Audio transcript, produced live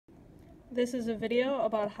This is a video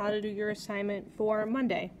about how to do your assignment for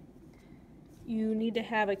Monday. You need to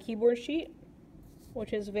have a keyboard sheet,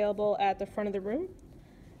 which is available at the front of the room,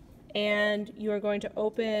 and you are going to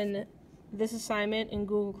open this assignment in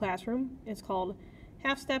Google Classroom. It's called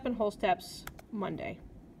Half Step and Whole Steps Monday.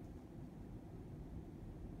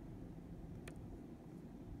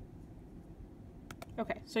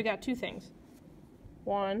 Okay, so you got two things.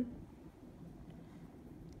 1,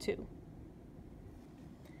 2.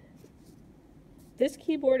 This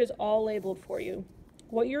keyboard is all labeled for you.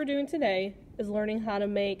 What you're doing today is learning how to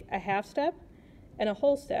make a half step and a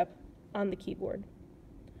whole step on the keyboard.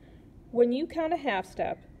 When you count a half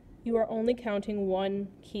step, you are only counting one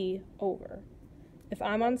key over. If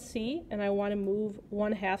I'm on C and I want to move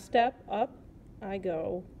one half step up, I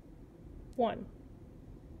go 1.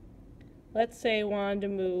 Let's say I wanted to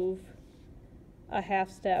move a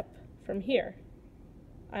half step from here.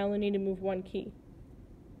 I only need to move one key.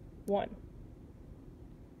 1.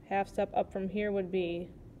 Half step up from here would be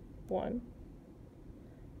 1.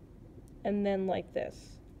 And then like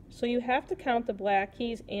this. So you have to count the black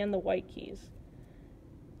keys and the white keys.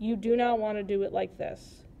 You do not want to do it like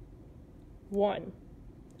this. 1.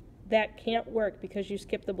 That can't work because you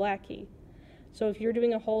skipped the black key. So if you're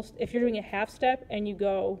doing a half step and you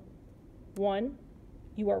go 1,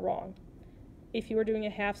 you are wrong. If you are doing a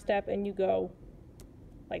half step and you go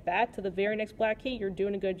like that to the very next black key, you're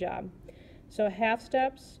doing a good job. So half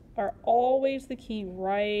steps are always the key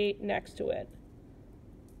right next to it.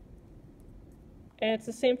 And it's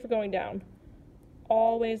the same for going down.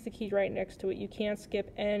 Always the key right next to it. You can't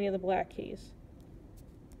skip any of the black keys.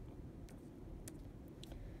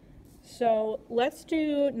 So let's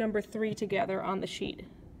do number 3 together on the sheet.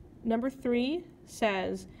 Number 3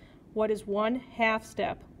 says, what is one half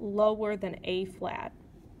step lower than A flat?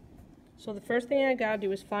 So the first thing I gotta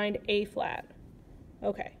do is find A flat.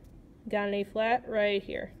 Okay, got an A flat right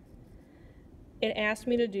here. It asked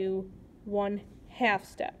me to do one half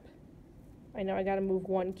step. I know I gotta move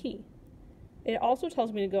one key. It also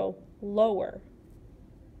tells me to go lower.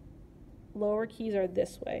 Lower keys are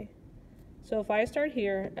this way. So if I start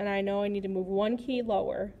here and I know I need to move one key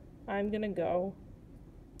lower, I'm gonna go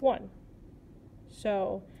 1.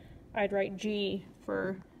 So I'd write G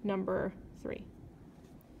for number 3.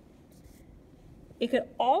 It could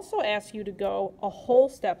also ask you to go a whole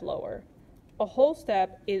step lower. A whole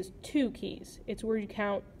step is 2 keys. It's where you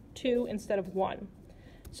count 2 instead of 1.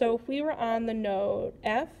 So if we were on the note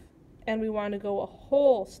F and we want to go a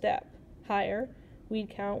whole step higher,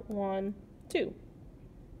 we'd count 1, 2.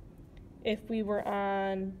 If we were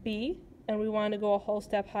on B and we want to go a whole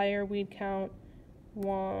step higher, we'd count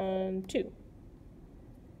 1, 2.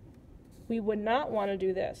 We would not want to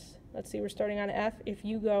do this. Let's see, we're starting on F. If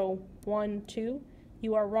you go 1, 2,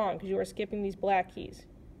 you are wrong because you are skipping these black keys.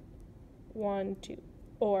 1, 2,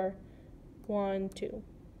 or 1, 2.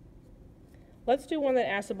 Let's do one that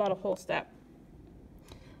asks about a whole step.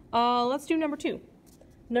 Let's do number 2.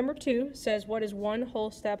 Number 2 says, what is one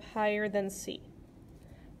whole step higher than C?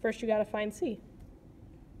 First, you got to find C.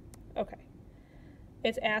 Okay.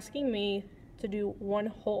 It's asking me to do one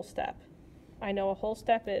whole step. I know a whole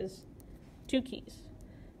step is 2 keys.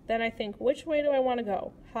 Then I think, which way do I want to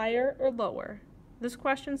go? Higher or lower? This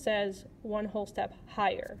question says one whole step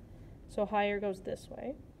higher. So higher goes this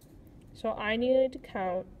way. So I needed to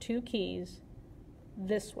count 2 keys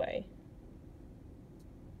this way.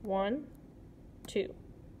 1, 2.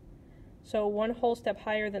 So one whole step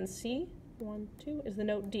higher than C, 1, 2, is the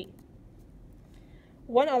note D.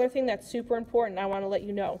 One other thing that's super important I want to let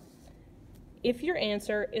you know. If your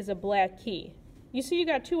answer is a black key, you see you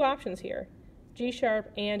got 2 options here, G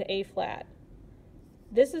sharp and A flat.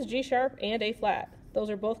 This is G sharp and A flat. Those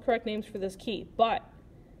are both correct names for this key, but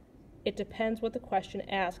it depends what the question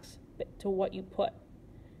asks to what you put.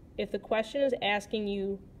 If the question is asking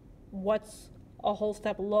you what's a whole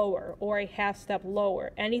step lower or a half step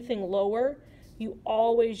lower, anything lower, you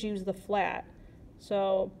always use the flat.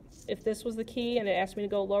 So if this was the key and it asked me to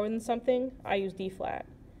go lower than something, I use D flat.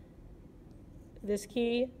 This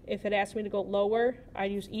key, if it asked me to go lower, I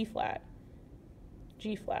use E flat,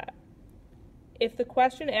 G flat. If the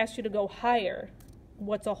question asks you to go higher,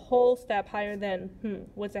 what's a whole step higher than,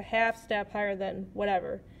 what's a half step higher than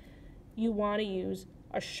whatever, you want to use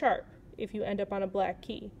a sharp if you end up on a black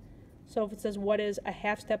key. So if it says what is a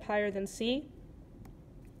half step higher than C,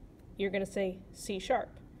 you're going to say C sharp.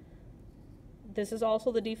 This is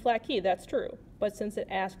also the D flat key, that's true, but since it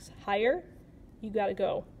asks higher, you got to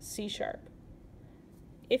go C sharp.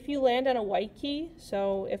 If you land on a white key,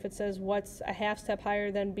 so if it says what's a half step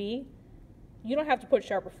higher than B, you don't have to put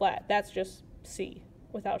sharp or flat, that's just C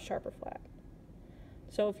without sharp or flat.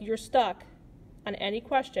 So if you're stuck on any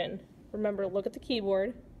question, remember, look at the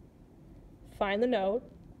keyboard, find the note,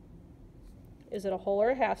 is it a whole or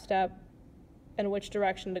a half step, and which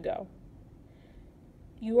direction to go.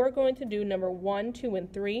 You are going to do number 1, 2,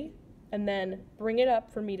 and 3, and then bring it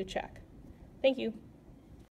up for me to check. Thank you.